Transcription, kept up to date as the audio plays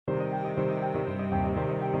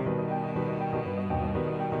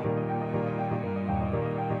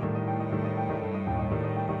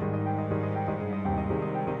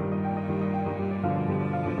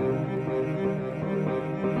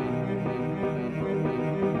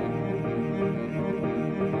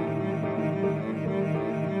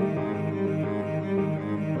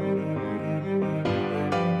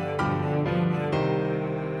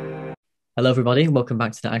Hello, everybody. Welcome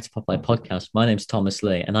back to the ActaPopuli podcast. My name's Thomas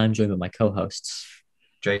Lee, and I'm joined with my co-hosts.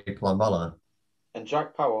 Jake Lambala. And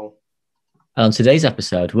Jack Powell. And on today's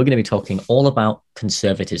episode, we're going to be talking all about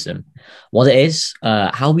conservatism, what it is,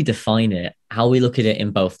 how we define it, how we look at it in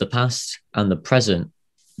both the past and the present.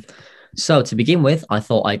 So, to begin with, I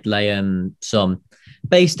thought I'd lay some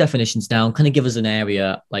base definitions down, kind of give us an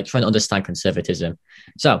area, like trying to understand conservatism.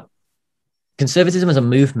 So, conservatism as a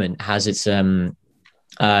movement has its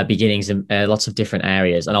beginnings in lots of different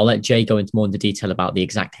areas, and I'll let Jay go into more into detail about the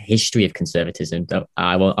exact history of conservatism.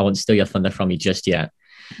 I won't steal your thunder from you just yet.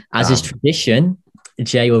 As is tradition,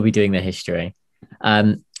 Jay will be doing the history.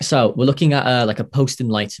 So we're looking at like a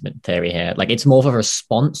post-enlightenment theory here. Like it's more of a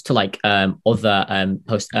response to like other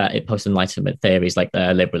post-enlightenment theories, like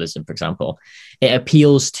liberalism, for example. It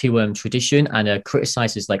appeals to tradition and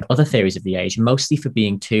criticizes like other theories of the age, mostly for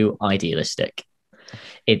being too idealistic.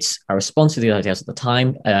 It's a response to the ideas at the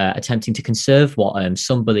time, attempting to conserve what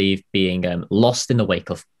some believe being lost in the wake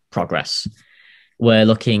of progress. We're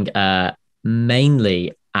looking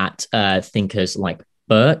mainly at thinkers like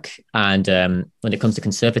Burke, and when it comes to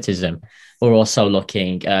conservatism, we're also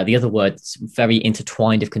looking, the other word that's very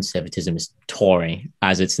intertwined of conservatism is Tory,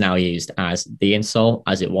 as it's now used as the insult,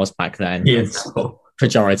 as it was back then.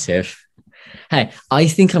 Pejorative. Hey, I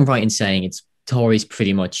think I'm right in saying it's Tory's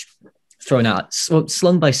pretty much thrown out,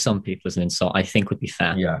 slung by some people as an insult, I think would be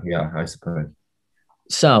fair. Yeah, I suppose.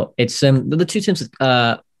 So it's the two terms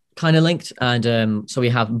kind of linked, and so we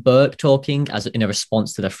have Burke talking as in a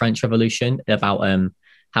response to the French Revolution about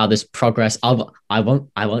how this progress. I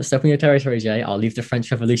won't step on your territory, Jay. I'll leave the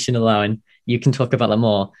French Revolution alone. You can talk about that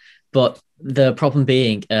more. But the problem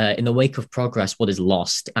being, in the wake of progress, what is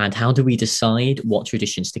lost, and how do we decide what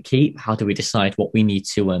traditions to keep? How do we decide what we need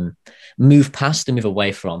to move past and move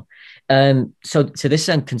away from? So to this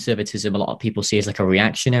end, conservatism, a lot of people see as like a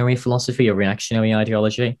reactionary philosophy, a reactionary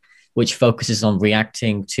ideology, which focuses on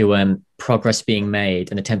reacting to progress being made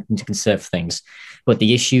and attempting to conserve things. But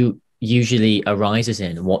the issue usually arises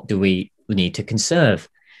in what do we need to conserve?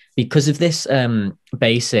 Because of this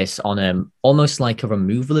basis on almost like a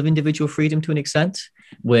removal of individual freedom to an extent,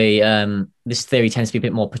 this theory tends to be a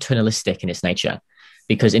bit more paternalistic in its nature,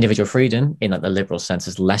 because individual freedom, in like the liberal sense,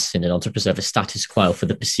 is lessened in order to preserve a status quo for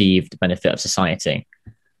the perceived benefit of society.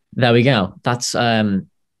 There we go. That's a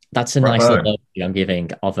nice little overview I'm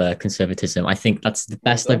giving of conservatism. I think that's the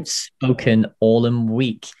best I've spoken all in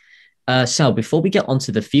week. So before we get on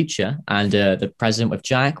to the future and the present with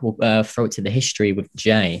Jack, we'll throw it to the history with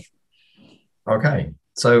Jay. Okay.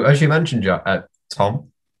 So as you mentioned, Jack,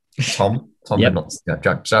 Tom Yep. did not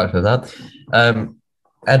Jack shout for that.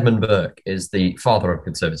 Edmund Burke is the father of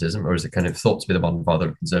conservatism, or is it kind of thought to be the modern father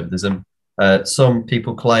of conservatism? Some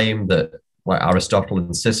people claim that like Aristotle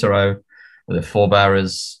and Cicero were the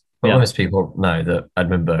forebearers, but most people know that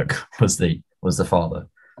Edmund Burke was the father.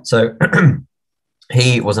 So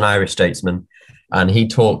he was an Irish statesman, and he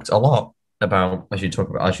talked a lot about, as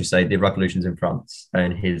you say, the revolutions in France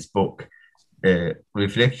in his book,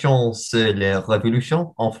 Réflexions sur les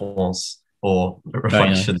révolutions en France, or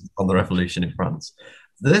Reflections on the Revolution in France.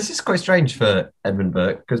 This is quite strange for Edmund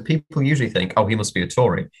Burke, because people usually think, oh, he must be a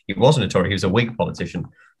Tory. He wasn't a Tory, he was a Whig politician.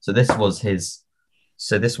 So this was his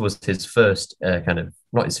first kind of,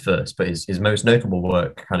 not his first, but his most notable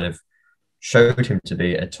work kind of showed him to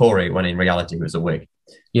be a Tory when in reality he was a Whig.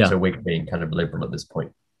 Yeah. So Whig being kind of liberal at this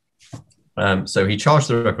point. So he charged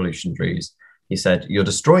the revolutionaries. He said, "You're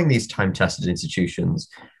destroying these time-tested institutions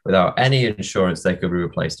without any assurance they could be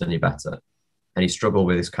replaced any better." And he struggled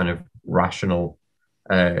with this kind of rational,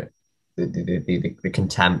 the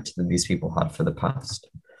contempt that these people had for the past.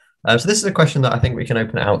 So this is a question that I think we can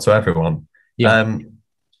open it out to everyone. Yeah.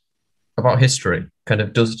 About history. Kind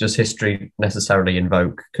of, does history necessarily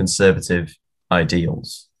invoke conservative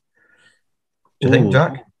ideals? Do you think,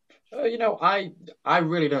 Jack? I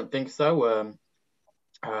really don't think so.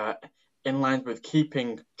 In line with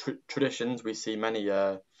keeping traditions, we see many.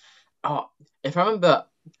 If I remember,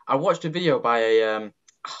 I watched a video by a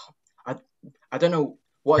I don't know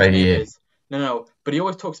what his name is. No, but he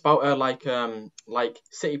always talks about like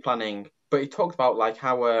city planning. But he talks about like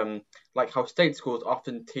how state schools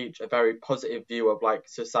often teach a very positive view of like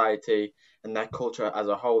society and their culture as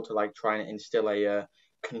a whole, to like try and instill a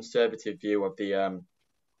conservative view of the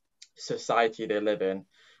society they live in.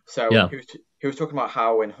 So he was talking about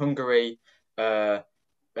how in Hungary, the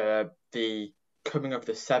coming of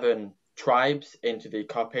the 7 tribes into the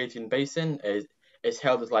Carpathian Basin is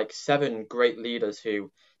held as like 7 great leaders who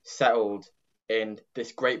settled in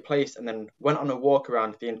this great place and then went on a walk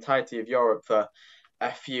around the entirety of Europe for a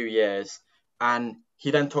few years. And he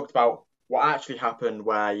then talked about what actually happened,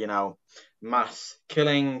 where, mass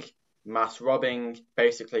killing, mass robbing,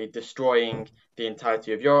 basically destroying the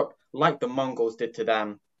entirety of Europe, like the Mongols did to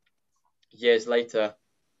them years later.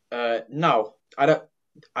 No, I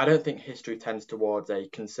don't think history tends towards a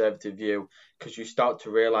conservative view, because you start to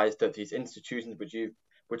realize that these institutions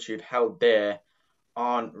which you've held dear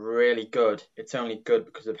aren't really good. It's only good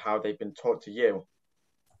because of how they've been taught to you.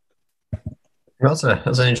 That's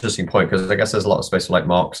an interesting point, because I guess there's a lot of space for like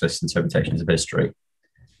Marxist interpretations of history,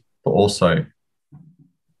 but also it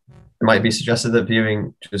might be suggested that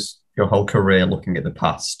viewing just your whole career looking at the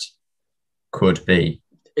past could be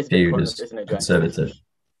viewed as conservative,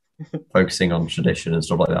 focusing on tradition and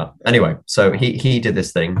stuff like that. Anyway, so he did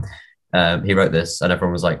this thing. He wrote this, and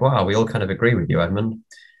everyone was like, "Wow, we all kind of agree with you, Edmund."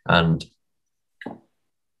 And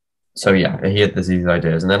so yeah, he had these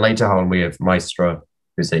ideas, and then later on we have Maistre,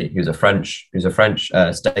 who's a French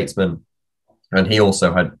statesman, and he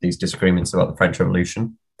also had these disagreements about the French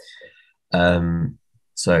Revolution.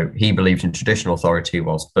 So he believed in traditional authority,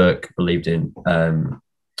 whilst Burke believed in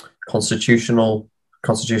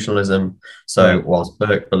constitutionalism. So whilst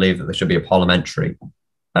Burke believed that there should be a parliamentary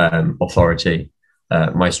authority,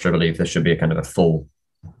 Maistre believed there should be a kind of a full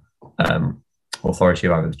authority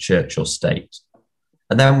of either the church or state.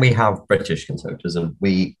 And then we have British conservatism.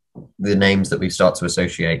 The names that we start to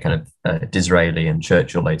associate, kind of Disraeli and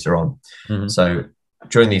Churchill later on. Mm-hmm. So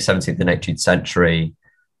during the 17th and 18th century,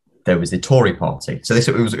 there was the Tory party. So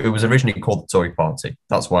it was originally called the Tory party.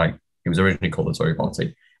 That's why it was originally called the Tory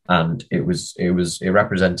party. And it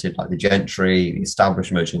represented like the gentry, the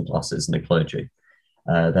established merchant classes, and the clergy.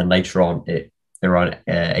 Then later on, around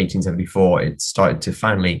 1874, it started to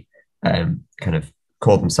finally kind of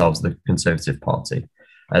call themselves the Conservative Party.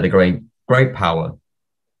 The great power.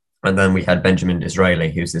 And then we had Benjamin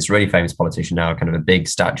Disraeli, who's this really famous politician now, kind of a big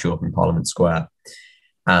statue up in Parliament Square.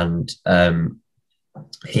 And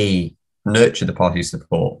he nurtured the party's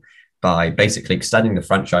support by basically extending the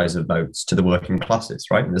franchise of votes to the working classes,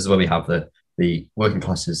 right? And this is where we have the working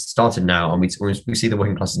classes started now, and we see the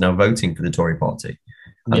working classes now voting for the Tory party.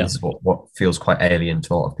 And this is what feels quite alien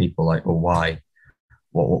to a lot of people, like, well, why?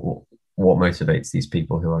 What motivates these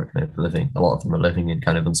people who are kind of living? A lot of them are living in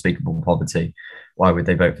kind of unspeakable poverty. Why would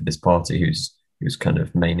they vote for this party whose kind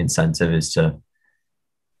of main incentive is to,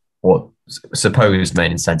 what supposed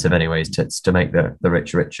main incentive anyway, is to make the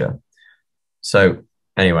rich richer? So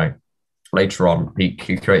anyway, later on, he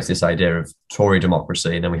creates this idea of Tory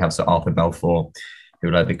democracy, and then we have Sir Arthur Balfour,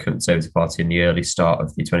 who led the Conservative Party in the early start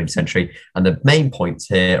of the 20th century. And the main points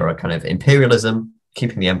here are kind of imperialism,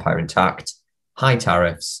 keeping the empire intact, high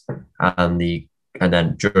tariffs, and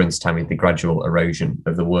then during this time we had the gradual erosion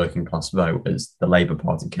of the working class vote as the Labour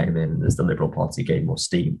Party came in and as the Liberal Party gained more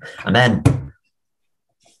steam. And then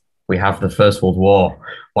we have the First World War.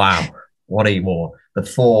 Wow, what a war. The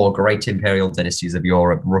four great imperial dynasties of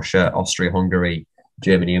Europe, Russia, Austria-Hungary,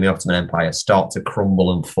 Germany, and the Ottoman Empire, start to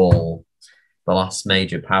crumble and fall. The last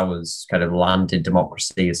major powers, kind of landed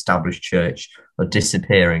democracy, established church, are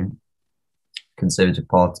disappearing. Conservative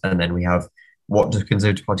Party, and then we have, what do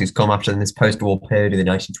Conservative parties come after in this post-war period in the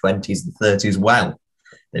 1920s and 30s? Well,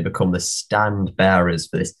 they become the stand bearers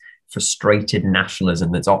for this frustrated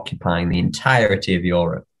nationalism that's occupying the entirety of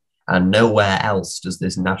Europe. And nowhere else does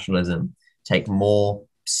this nationalism take more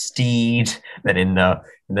steed than in the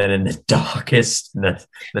darkest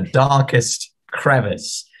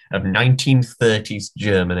crevice of 1930s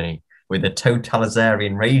Germany, with a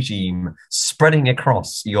totalitarian regime spreading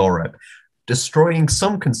across Europe, destroying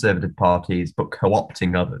some conservative parties but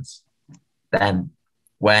co-opting others. Then,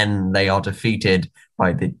 when they are defeated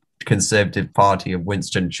by the Conservative Party of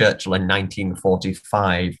Winston Churchill in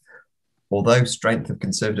 1945, although strength of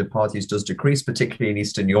conservative parties does decrease, particularly in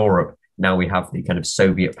Eastern Europe, now we have the kind of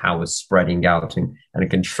Soviet powers spreading out and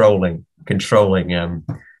controlling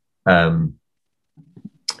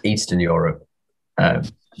Eastern Europe.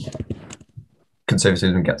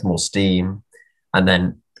 Conservatism gets more steam, and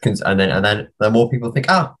then the more people think,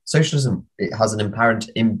 socialism, it has an apparent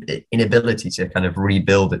inability to kind of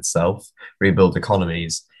rebuild itself, rebuild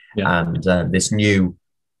economies, and this new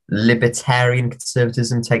libertarian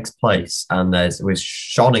conservatism takes place, and we're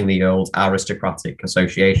shunning the old aristocratic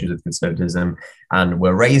associations with conservatism, and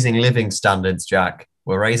we're raising living standards, Jack.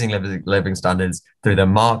 We're raising living standards through the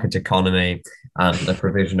market economy and the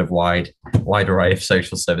provision of wide array of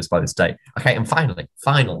social service by the state. Okay, and finally,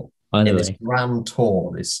 in this grand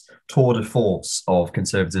tour, this tour de force of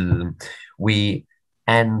conservatism, we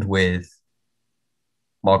end with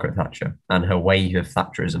Margaret Thatcher and her wave of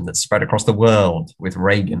Thatcherism that spread across the world with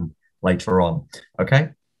Reagan later on. Okay,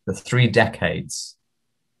 the 3 decades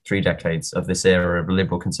 3 decades of this era of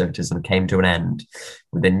liberal conservatism came to an end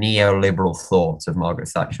with the neoliberal thought of Margaret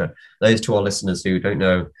Thatcher. Those to our listeners who don't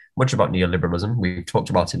know much about neoliberalism, we've talked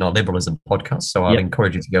about it in our liberalism podcast, so I'll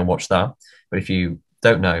encourage you to go and watch that. But if you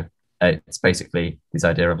don't know, it's basically this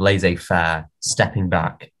idea of laissez-faire, stepping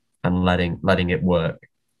back and letting it work,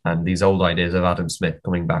 and these old ideas of Adam Smith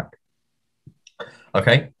coming back.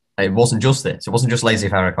 Okay, it wasn't just this. It wasn't just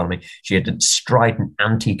laissez-faire economy. She had a strident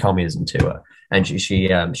anti-communism to her, and she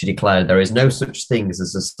declared there is no such thing as a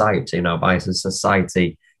society. Now, by a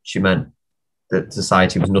society, she meant that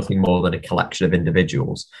society was nothing more than a collection of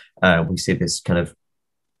individuals. We see this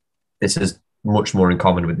is much more in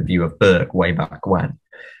common with the view of Burke way back when.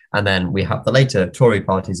 And then we have the later Tory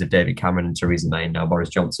parties of David Cameron and Theresa May, and now Boris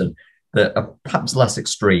Johnson, that are perhaps less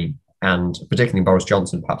extreme, and particularly Boris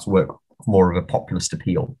Johnson perhaps work more of a populist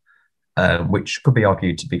appeal, which could be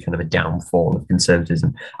argued to be kind of a downfall of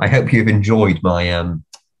conservatism. I hope you've enjoyed my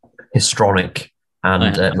histrionic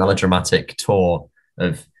and melodramatic tour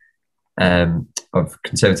of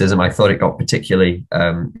conservatism. I thought it got particularly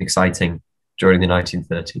exciting during the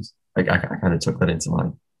 1930s. I kind of took that into my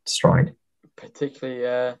stride.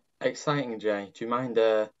 Particularly exciting, Jay. Do you mind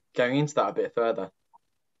going into that a bit further?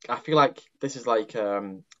 I feel like this is like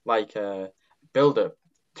a build-up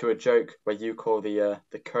to a joke where you call the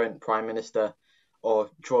current prime minister, or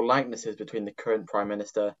draw likenesses between the current prime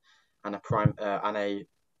minister and say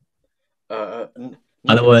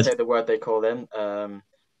the word they call them.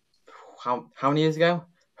 How many years ago?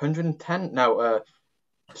 110? No,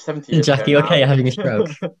 70 years Jack, ago. you okay? You're having a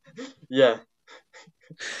stroke. Yeah.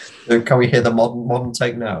 So can we hear the modern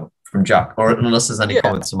take now from Jack, or unless there's any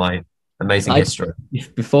comments on my amazing history?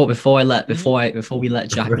 Before we let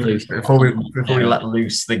Jack loose, before we let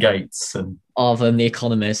loose the gates of The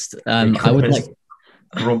Economist, I would like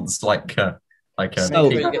grunts like a. Make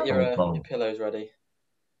sure you get your pillows ready.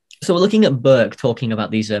 So we're looking at Burke talking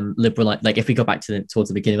about these liberal, like if we go back towards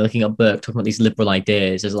the beginning, we're looking at Burke talking about these liberal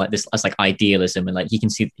ideas as like idealism, and like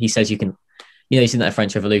he says you can. You've seen that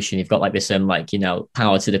French Revolution. You've got like this,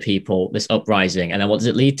 power to the people, this uprising, and then what does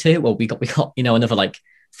it lead to? Well, we got, another like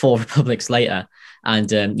 4 republics later, and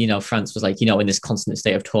France was like, in this constant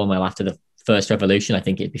state of turmoil after the first revolution. I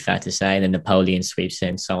think it'd be fair to say, and then Napoleon sweeps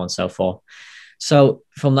in, so on and so forth. So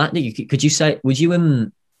from that,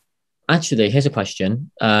 actually, here's a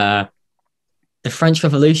question: the French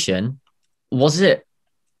Revolution, was it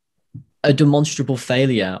a demonstrable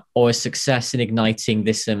failure or a success in igniting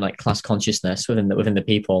this class consciousness within the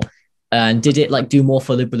people? And did it do more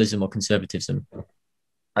for liberalism or conservatism?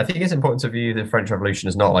 I think it's important to view the French Revolution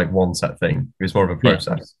as not like one set thing. It was more of a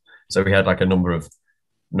process. Yeah. So we had like a number of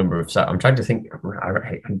set. I'm trying to think.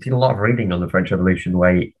 I did a lot of reading on the French Revolution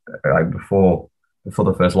before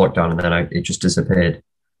the first lockdown, and then it just disappeared.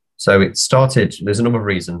 So it started. There's a number of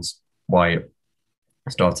reasons why it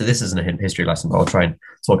started. This isn't a history lesson, but I'll try and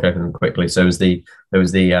talk over them quickly. So there was the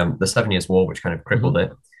 7 Years' War, which kind of crippled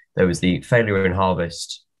it. There was the failure in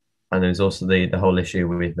harvest, and there was also the whole issue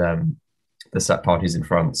with the set parties in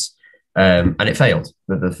France, and it failed.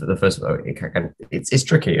 The first, it's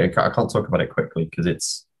tricky. I can't talk about it quickly because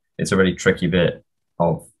it's a really tricky bit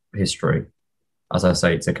of history. As I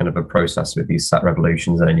say, it's a kind of a process with these set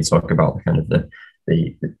revolutions, and then you talk about the kind of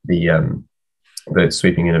the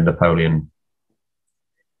sweeping in of Napoleon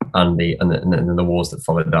and the wars that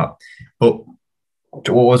followed that. But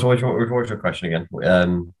what was your question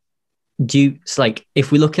again?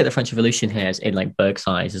 If we look at the French Revolution here as in Burke's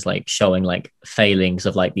eyes as showing failings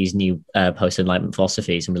of these new post-Enlightenment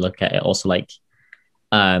philosophies, and we look at it also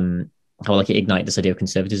how it ignited this idea of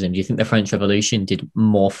conservatism, do you think the French Revolution did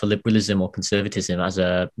more for liberalism or conservatism as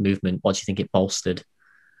a movement? What do you think it bolstered?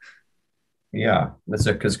 Yeah,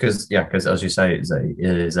 because as you say, it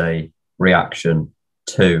is a reaction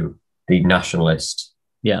to the nationalist,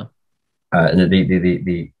 and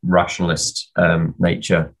the rationalist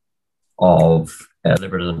nature of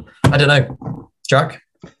liberalism. I don't know, Jack.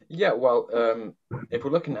 Yeah, well, if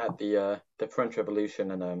we're looking at the French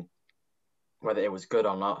Revolution and whether it was good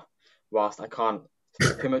or not, whilst I can't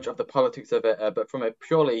speak too much of the politics of it, but from a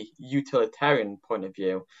purely utilitarian point of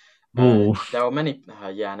view, there were many.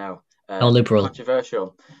 Liberal,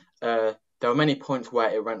 controversial. There were many points where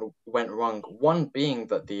it went wrong. One being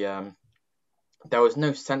that there was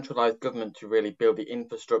no centralized government to really build the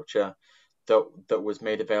infrastructure that was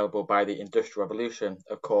made available by the Industrial Revolution.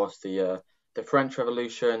 Of course, the French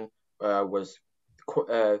Revolution was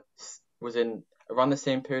in around the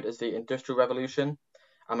same period as the Industrial Revolution.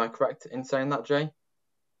 Am I correct in saying that, Jay?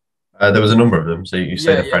 There was a number of them. So you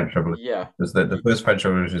say the French Revolution. Yeah. Because the first French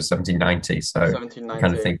Revolution was 1790. So 1790.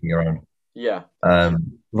 Kind of thinking around. Yeah.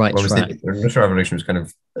 Right What was track. the Industrial Revolution was kind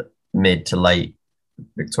of mid to late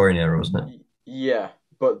Victorian era, wasn't it? Yeah,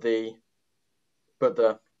 but the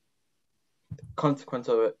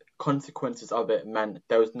consequences of it meant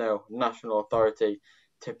there was no national authority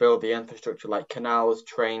to build the infrastructure like canals,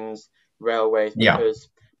 trains, railways, Yeah. because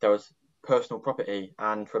there was personal property.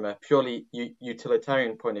 And from a purely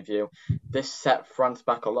utilitarian point of view, this set France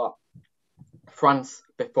back a lot. France,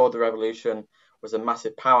 before the revolution, was a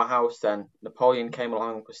massive powerhouse. Then Napoleon came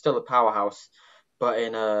along, was still a powerhouse, but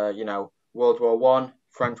in World War One,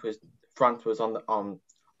 France was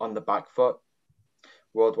on the back foot.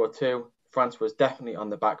 World War Two, France was definitely on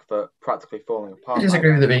the back foot, practically falling I apart by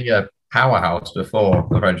disagree with it then. being a powerhouse before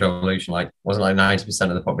the French Revolution. Like, wasn't like 90%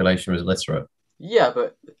 of the population was illiterate. Yeah,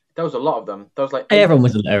 but there was a lot of them. There was like Hey, everyone 8%.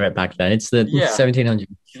 was illiterate back then. It's the Yeah, 1700s.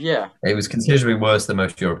 yeah, It was considerably worse than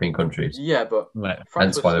most European countries. yeah, but Right. France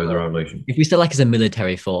Hence was why there still was a a. revolution. If we still like as a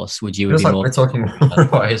military force, would you Feels be like more? we're talking more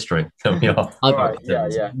about history than we are I'll- All right, about yeah,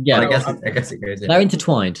 conservatism. yeah. Yeah, But So, I guess it goes in. they're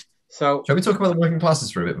intertwined. so Shall we talk about the working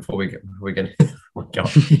classes for a bit before we get oh my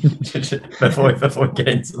God. before we get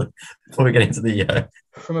into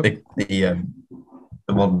from a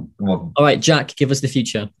the modern All right, Jack, give us the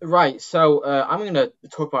future. right, so I'm going to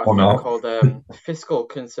talk about a or thing not. called fiscal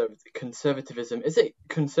conservatism. Is it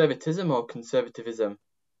conservatism or conservatisvism?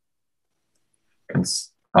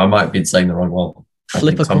 I might be saying the wrong one. I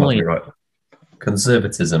Flip think a Tom might be coin. right.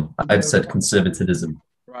 Conservatism. I've said conservatism.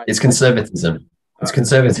 Right. It's conservatism. It's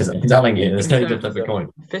conservatism. I'm telling you, there's no need to flip a coin.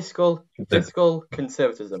 Fiscal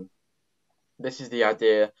conservatism. This is the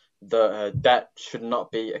idea that debt should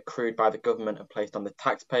not be accrued by the government and placed on the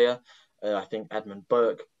taxpayer. I think Edmund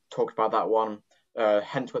Burke talked about that one,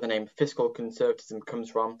 hence where the name fiscal conservatism comes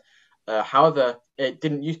from. However, it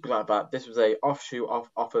didn't used to be like that. This was a offshoot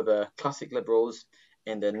off of classic liberals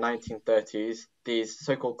in the 1930s. These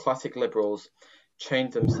so-called classic liberals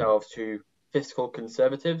changed themselves to fiscal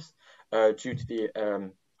conservatives due to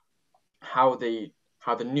the how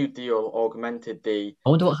the New Deal augmented I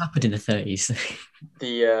wonder what happened in the 30s.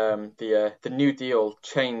 the New Deal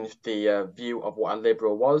changed the view of what a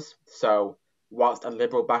liberal was. So whilst a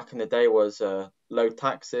liberal back in the day was low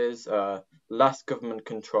taxes, less government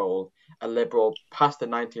control, a liberal past the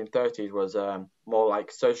 1930s was more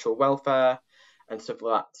like social welfare and stuff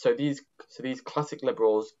like that. So these classic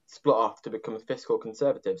liberals split off to become fiscal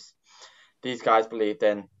conservatives. These guys believed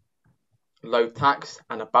in low tax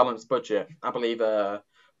and a balanced budget. I believe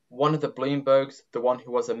one of the Bloombergs, the one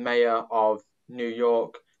who was a mayor of New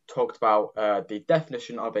York, talked about the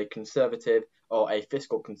definition of a conservative or a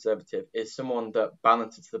fiscal conservative is someone that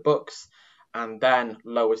balances the books and then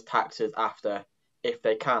lowers taxes after if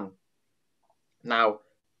they can. Now,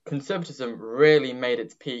 conservatism really made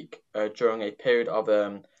its peak during a period of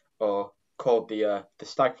or called the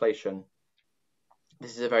stagflation.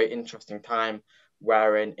 This is a very interesting time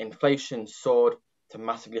wherein inflation soared to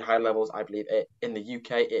massively high levels. I believe in the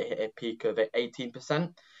UK it hit a peak of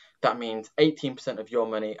 18%. That means 18% of your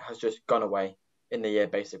money has just gone away in the year,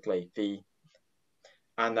 basically.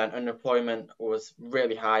 And then unemployment was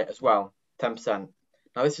really high as well, 10%.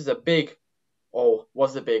 Now this is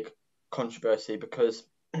was a big controversy because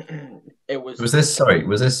it was. Was this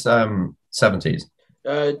 70s?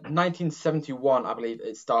 1971, I believe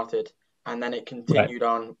it started, and then it continued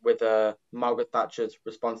on with Margaret Thatcher's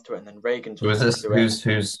response to it, and then Reagan's So was response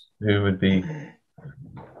this to it. who would be?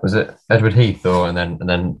 Was it Edward Heath or and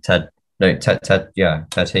then Ted? No, Ted. Yeah,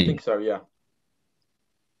 Ted I think Heath. so, yeah.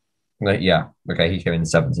 No, yeah. Okay, he came in the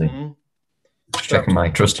 70s. Mhm. Checking my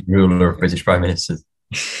trusted ruler of British Prime Ministers.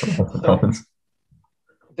 So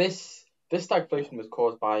this stagflation was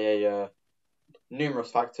caused by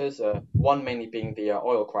numerous factors. One mainly being the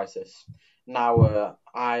oil crisis. Now,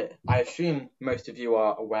 I assume most of you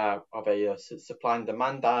are aware of a supply and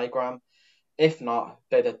demand diagram. If not,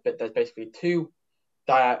 there's basically two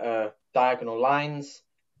diagonal lines.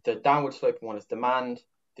 The downward sloping one is demand.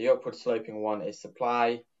 The upward sloping one is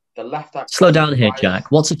supply. The left axis Slow is down here, price.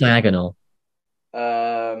 Jack. What's a diagonal?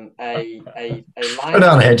 A Slow line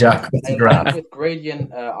down here, Jack. What's a the graph? line with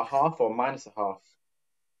gradient a half or minus a half.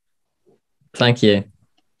 Thank you.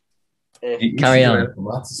 Carry on.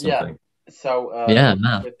 Yeah. So Yeah,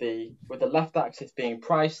 man. with the left axis being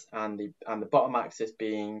price and the bottom axis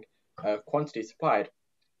being quantity supplied.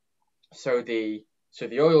 So the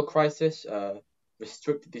oil crisis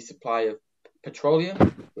restricted the supply of petroleum,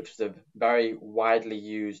 which is a very widely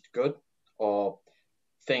used good or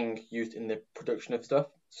thing used in the production of stuff.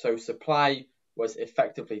 So supply was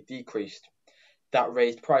effectively decreased. That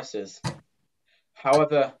raised prices.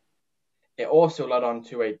 However, it also led on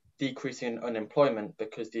to a decrease in unemployment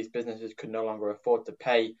because these businesses could no longer afford to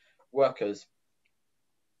pay workers.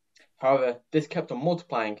 However, this kept on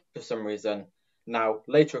multiplying for some reason. Now,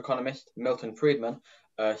 later economist Milton Friedman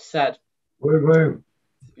said, Woo woo.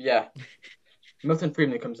 yeah, Milton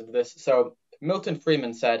Friedman comes into this. So Milton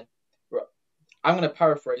Friedman said, I'm going to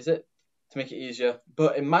paraphrase it to make it easier,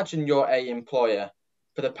 but imagine you're a employer.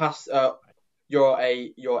 For the past, you're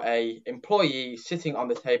a employee sitting on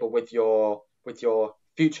the table with your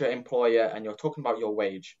future employer, and you're talking about your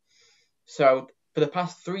wage. So for the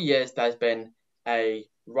past 3 years, there's been a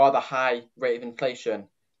rather high rate of inflation.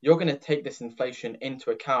 You're going to take this inflation into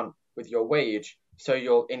account with your wage, so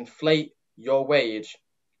you'll inflate your wage.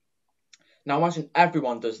 Now imagine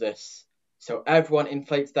everyone does this. So everyone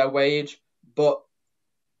inflates their wage, but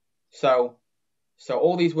so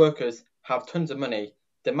all these workers have tons of money.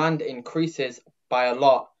 Demand increases by a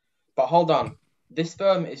lot. But hold on, this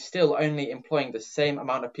firm is still only employing the same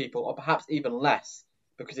amount of people, or perhaps even less,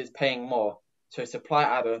 because it's paying more. So supply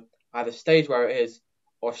either stays where it is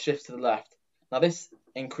or shifts to the left. Now this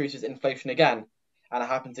increases inflation again, and it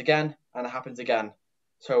happens again, and it happens again.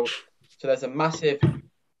 So there's a massive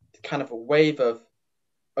kind of a wave of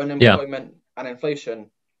unemployment and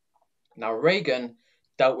inflation. Now Reagan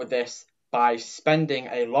dealt with this by spending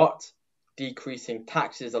a lot, decreasing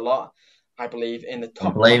taxes a lot. I believe in the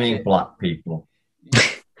top. Blaming black people.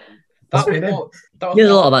 That was more. There's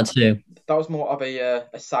a lot of that too. That was more of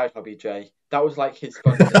a side hobby, Jay. That was like his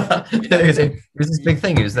fun thing. It was this big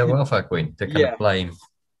thing. He was the welfare queen to kind of blame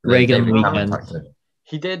Reagan on the weekend.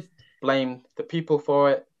 He did blame the people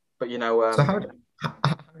for it, but so how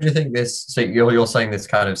do you think this? So you're saying this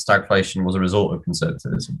kind of stagflation was a result of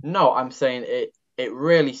conservatism? No, I'm saying it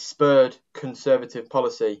really spurred conservative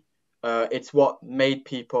policy. It's what made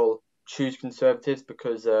people choose conservatives,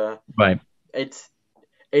 because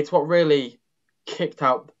it's what really kicked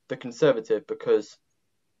out the conservative, because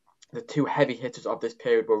the two heavy hitters of this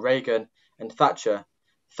period were Reagan and Thatcher.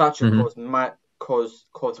 Thatcher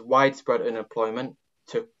caused widespread unemployment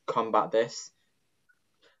to combat this.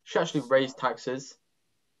 She actually raised taxes.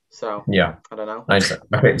 So yeah, I don't know. Nice.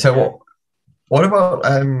 Okay, so what about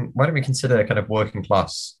why don't we consider kind of working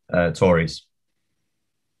class Tories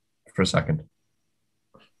for a second,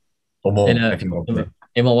 or more if you want to?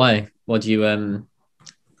 In what way? What do you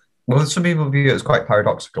Well, some people view it as quite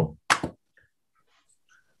paradoxical.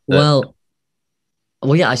 Well,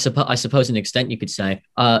 yeah, I suppose in an extent you could say,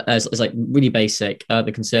 as like really basic,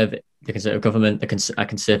 the conservative government, a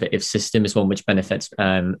conservative system is one which benefits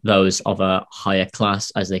those of a higher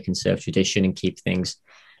class, as they conserve tradition and keep things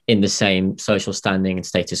in the same social standing and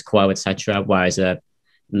status quo, etc. Whereas a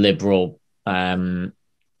liberal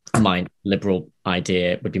liberal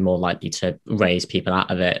idea would be more likely to raise people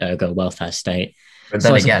out of it, ergo welfare state. But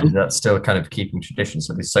then again, that's still kind of keeping tradition.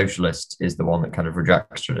 So the socialist is the one that kind of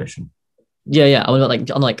rejects tradition. Yeah. I mean,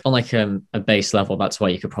 on a base level, that's why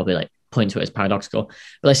you could probably like point to it as paradoxical.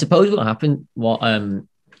 But I suppose I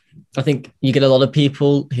think you get a lot of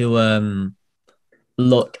people who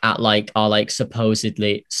look at our supposed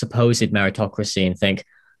meritocracy and think,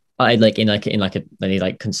 I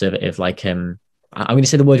in conservative I'm going to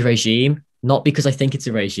say the word regime, not because I think it's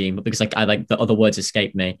a regime, but because I like the other words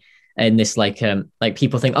escape me. And this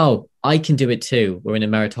people think, oh, I can do it too. We're in a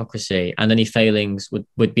meritocracy, and any failings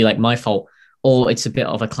would be like my fault. Or it's a bit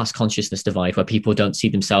of a class consciousness divide where people don't see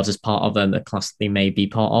themselves as part of a class they may be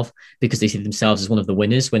part of, because they see themselves as one of the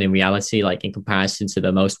winners, when in reality, like in comparison to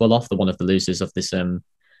the most well off, they're one of the losers of this. I'm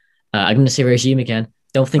going to say regime again.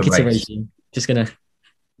 Don't think it's a regime. Just gonna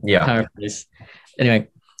paraphrase. Anyway.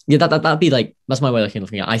 Yeah, that'd be like, that's my way of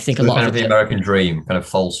looking at it. I think a lot of the American dream, kind of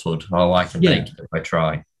falsehood. Oh, I can make it if I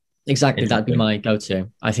try. Exactly, that'd be my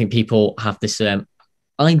go-to. I think people have this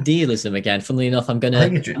idealism again. Funnily enough, I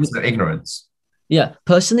think it's ignorance. Yeah,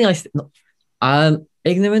 personally,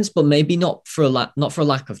 ignorance, but maybe not for a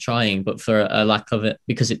lack of trying, but for a lack of it,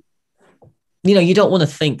 because it, you don't want to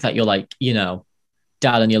think that you're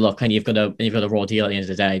down on your luck and you've got a raw deal at the end of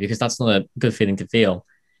the day, because that's not a good feeling to feel.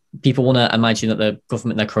 People want to imagine that the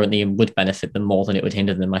government they're currently in would benefit them more than it would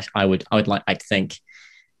hinder them. I would like to think.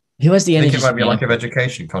 Who has the energy? I think it might be a lack of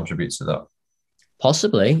education contributes to that.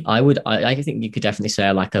 Possibly. I think you could definitely say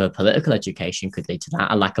a lack of a political education could lead to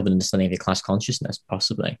that. A lack of an understanding of your class consciousness,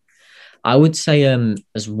 possibly. I would say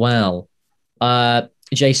as well,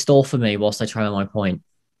 Jay stole for me whilst I try on my point.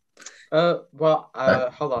 Hold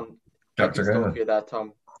on. Jack, I stole for you there,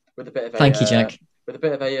 Tom. With a bit of Thank you, Jack. With a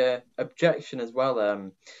bit of a objection as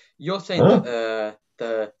well. You're saying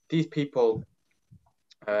that these people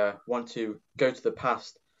want to go to the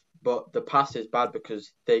past, but the past is bad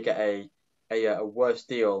because they get a worse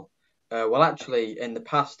deal. Well, actually, in the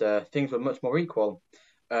past, things were much more equal.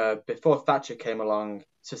 Before Thatcher came along,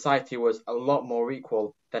 society was a lot more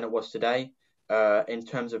equal than it was today. In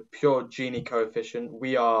terms of pure Gini coefficient,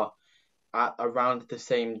 we are at around the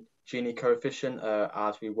same Gini coefficient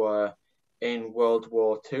as we were in World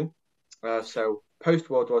War II. So post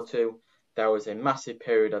World War II, there was a massive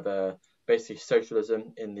period of basically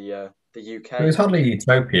socialism in the UK. It was hardly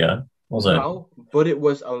utopia, was it? No, but it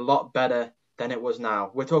was a lot better than it was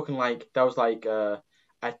now. We're talking like there was like a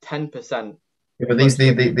 10%. Yeah, but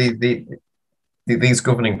these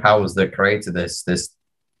governing powers that created this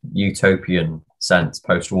utopian sense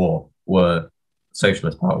post-war were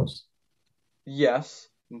socialist powers. Yes,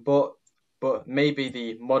 but maybe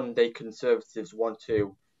the modern day conservatives want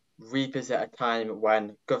to revisit a time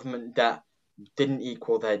when government debt didn't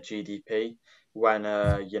equal their GDP, when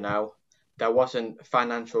there wasn't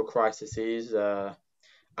financial crises.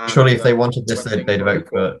 Surely, if they wanted this, when they'd things were vote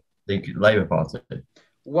equal. for the Labour Party.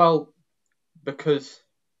 Well, because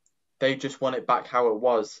they just want it back how it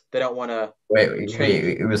was. They don't want to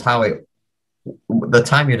change. It was how it. The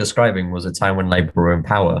time you're describing was a time when Labour were in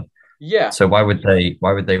power. Yeah. So why would they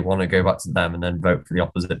want to go back to them and then vote for the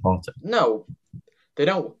opposite party? No, they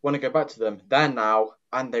don't want to go back to them. They're now,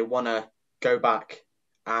 and they want to go back.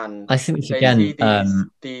 And I think they again,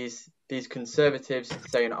 see these conservatives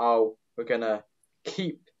saying, "Oh, we're gonna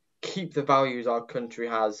keep the values our country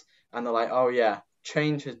has," and they're like, "Oh yeah,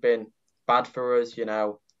 change has been bad for us."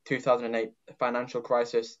 2008 financial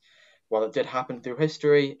crisis. Well, it did happen through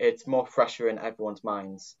history. It's more fresher in everyone's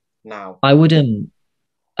minds now. I wouldn't.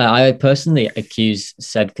 I personally accuse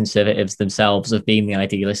said conservatives themselves of being the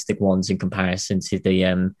idealistic ones in comparison to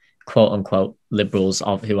the quote unquote liberals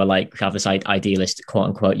who have this idealistic quote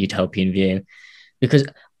unquote utopian view, because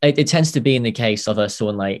it tends to be in the case of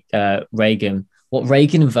someone like Reagan. What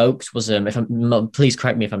Reagan invoked was, please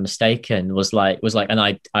correct me if I'm mistaken, was like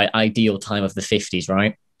an ideal time of the 50s,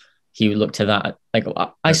 right? He looked to that, like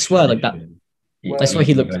I swear, like that. I swear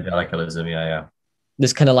he looked. Evangelicalism, yeah.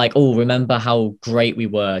 This kind of like, oh, remember how great we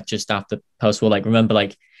were just after post-war. Like, remember,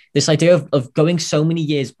 like this idea of going so many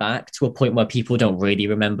years back to a point where people don't really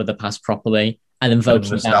remember the past properly, and invoking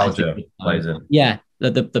nostalgia plays in. Yeah,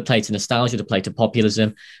 the play to nostalgia, the play to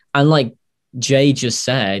populism, and like Jay just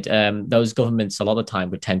said, those governments a lot of the time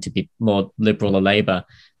would tend to be more liberal or Labour,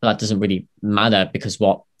 but that doesn't really matter because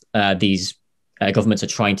what these governments are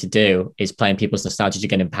trying to do is play on people's nostalgia to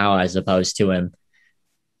get in power, as opposed to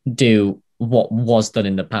do what was done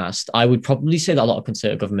in the past. I would probably say that a lot of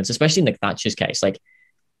conservative governments, especially in the Thatcher's case, like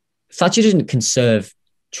Thatcher didn't conserve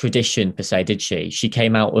tradition per se, did she? She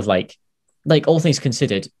came out with like all things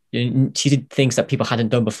considered, she did things that people hadn't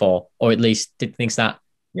done before, or at least did things that.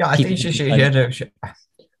 Yeah, I think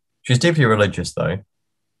she's deeply religious though.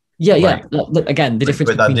 Yeah, like, yeah. Again, the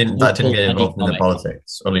difference. But that didn't get involved in the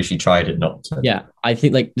politics, or at least she tried it not to. Yeah, I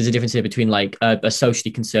think like there's a difference here between like a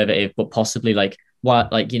socially conservative, but possibly like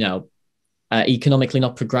economically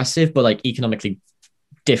not progressive, but like economically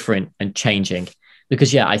different and changing.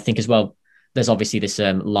 Because I think as well, there's obviously this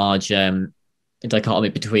large dichotomy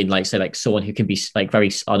between like someone who can be like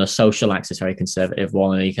very on a social axis very conservative,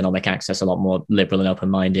 while on an economic axis a lot more liberal and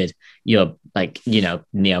open-minded. You're like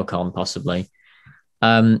neocon possibly.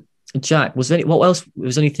 Jack, was there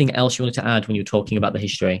anything else you wanted to add when you were talking about the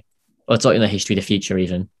history, or talking the history, the future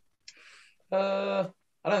even? I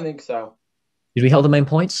don't think so. Did we hit the main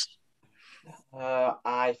points?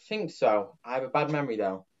 I think so. I have a bad memory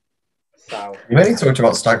though. So you mainly talked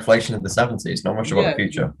about stagflation in the 70s, not much about the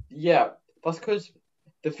future. Yeah, that's because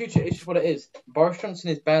the future is just what it is. Boris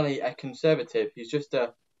Johnson is barely a conservative. He's just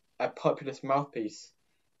a populist mouthpiece.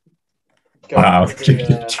 Wow,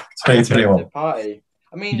 2021 party.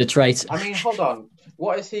 I mean, the trait. I mean, hold on.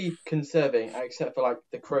 What is he conserving except for like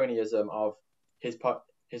the cronyism of his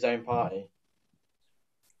own party?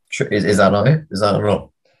 Is that not it? Is that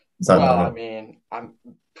not? I mean, I'm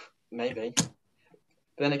maybe. But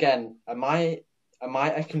then again, am I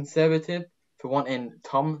a conservative for wanting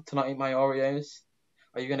Tom to not eat my Oreos?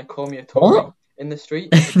 Are you going to call me a Tory in the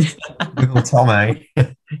street? Tom,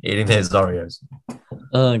 eating his Oreos.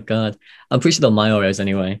 Oh God, I'm pretty sure they're my Oreos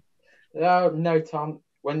anyway. No, Tom.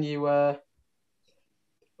 When you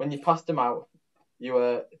passed them out,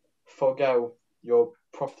 you forgo your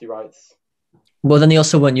property rights. Well, then they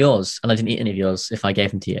also weren't yours, and I didn't eat any of yours if I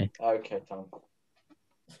gave them to you. Okay, Tom.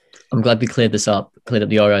 I'm glad we cleared up the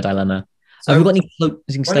Oreo dilemma. So, have we got any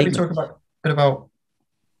closing statements? Why don't we talk a bit about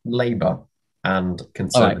Labour and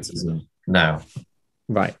conservatism now?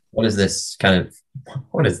 Right. What is this kind of?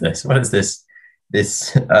 What is this? What is this? It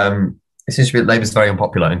seems to be Labour's very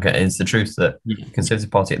unpopular, and it's the truth that the Conservative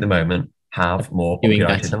Party at the moment have more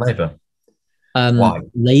popularity than Labour. Why?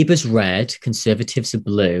 Labour's red, Conservatives are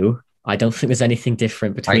blue. I don't think there's anything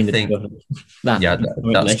different between the two of them. Yeah,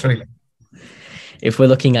 that's true. If we're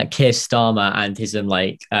looking at Keir Starmer and his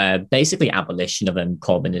basically abolition of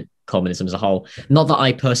Corbynism as a whole, not that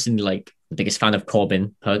I personally like the biggest fan of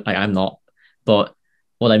Corbyn, I'm not, but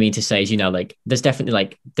what I mean to say is, there's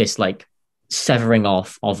definitely this severing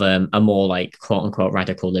off of a more quote unquote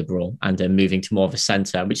radical liberal and moving to more of a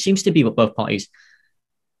centre, which seems to be what both parties,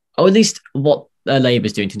 or at least what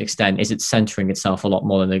Labour's doing to an extent, is it's centering itself a lot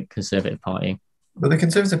more than the Conservative Party. But the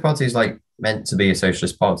Conservative Party is meant to be a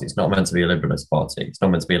socialist party. It's not meant to be a liberalist party. It's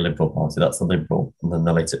not meant to be a liberal party. That's the liberal, and then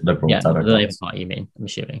the later liberal. Yeah, the Labour Party. You mean? I'm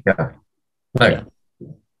assuming. Yeah. No. Yeah.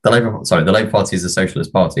 The Labour Party is a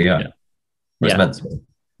socialist party. Yeah. It's meant to be.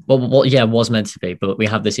 Well, yeah, it was meant to be, but we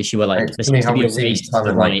have this issue where there's seems to be a race to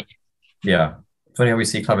the right. Yeah, it's funny how we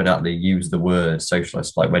see Clement Attlee use the word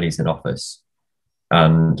socialist when he's in office,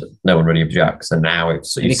 and no one really objects. And now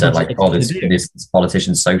you said this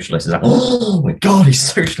politician's socialist. Is oh my god, he's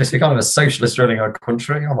socialist. We can't have a socialist running our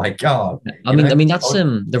country. Oh my god. I mean that's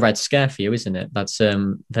the Red Scare for you, isn't it? That's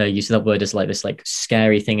the use of that word as this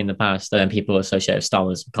scary thing in the past, and people associate with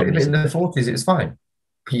Stalinism. In the 40s, it was fine.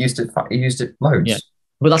 He used it loads. Yeah.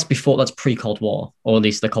 But that's pre-Cold War, or at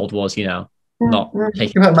least the Cold War's, not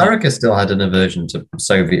taking. America still had an aversion to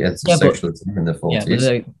Soviet socialism in the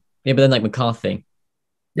 40s. But then McCarthy.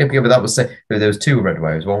 Yeah, but that was there was two red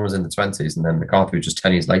waves. One was in the 20s, and then McCarthy was just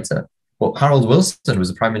 10 years later. Well, Harold Wilson was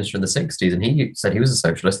the prime minister in the 60s, and he said he was a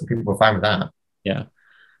socialist, and people were fine with that. Yeah.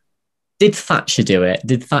 Did Thatcher do it?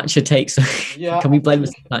 Did Thatcher take some... Yeah. Can we blame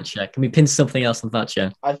Thatcher? Can we pin something else on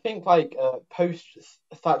Thatcher? I think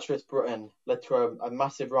post-Thatcherist Britain led to a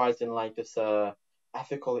massive rise in this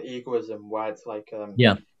ethical egoism, where it's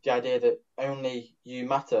the idea that only you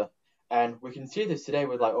matter. And we can see this today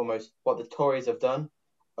with almost what the Tories have done.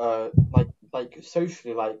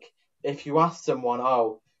 Socially, if you ask someone,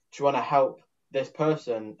 oh, do you want to help this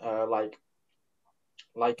person,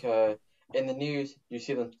 in the news, you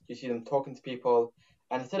see them talking to people,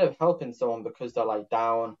 and instead of helping someone because they're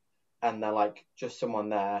down and they're just someone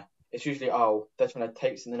there, it's usually, oh, they're trying to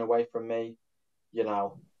take something away from me,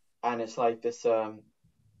 and it's the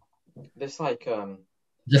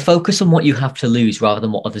focus on what you have to lose rather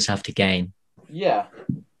than what others have to gain. Yeah.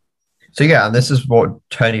 So yeah, and this is what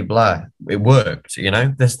Tony Blair, it worked,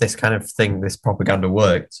 this kind of thing, this propaganda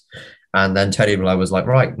worked, and then Tony Blair was like,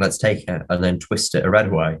 right, let's take it and then twist it a red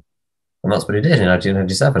way. And that's what he did in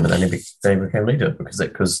 1997, and then he became leader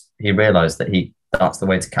because he realised that that's the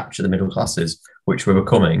way to capture the middle classes, which were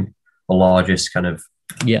becoming the largest kind of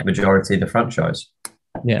majority of the franchise.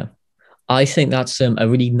 Yeah, I think that's a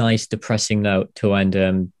really nice, depressing note to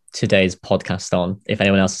end today's podcast on. If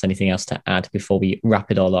anyone else has anything else to add before we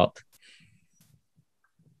wrap it all up.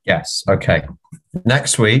 Yes. Okay.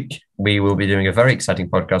 Next week we will be doing a very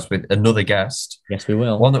exciting podcast with another guest. Yes, we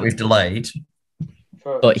will. One that we've delayed.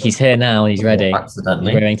 But he's here now and he's ready.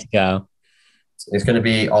 Accidentally. We're ready to go. It's going to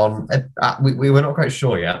be on... we were not quite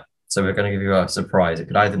sure yet, so we're going to give you a surprise. It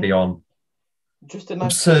could either be on just a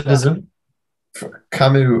nice absurdism,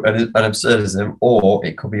 Camus and absurdism, or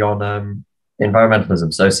it could be on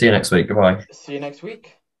environmentalism. So see you next week. Goodbye. See you next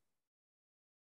week.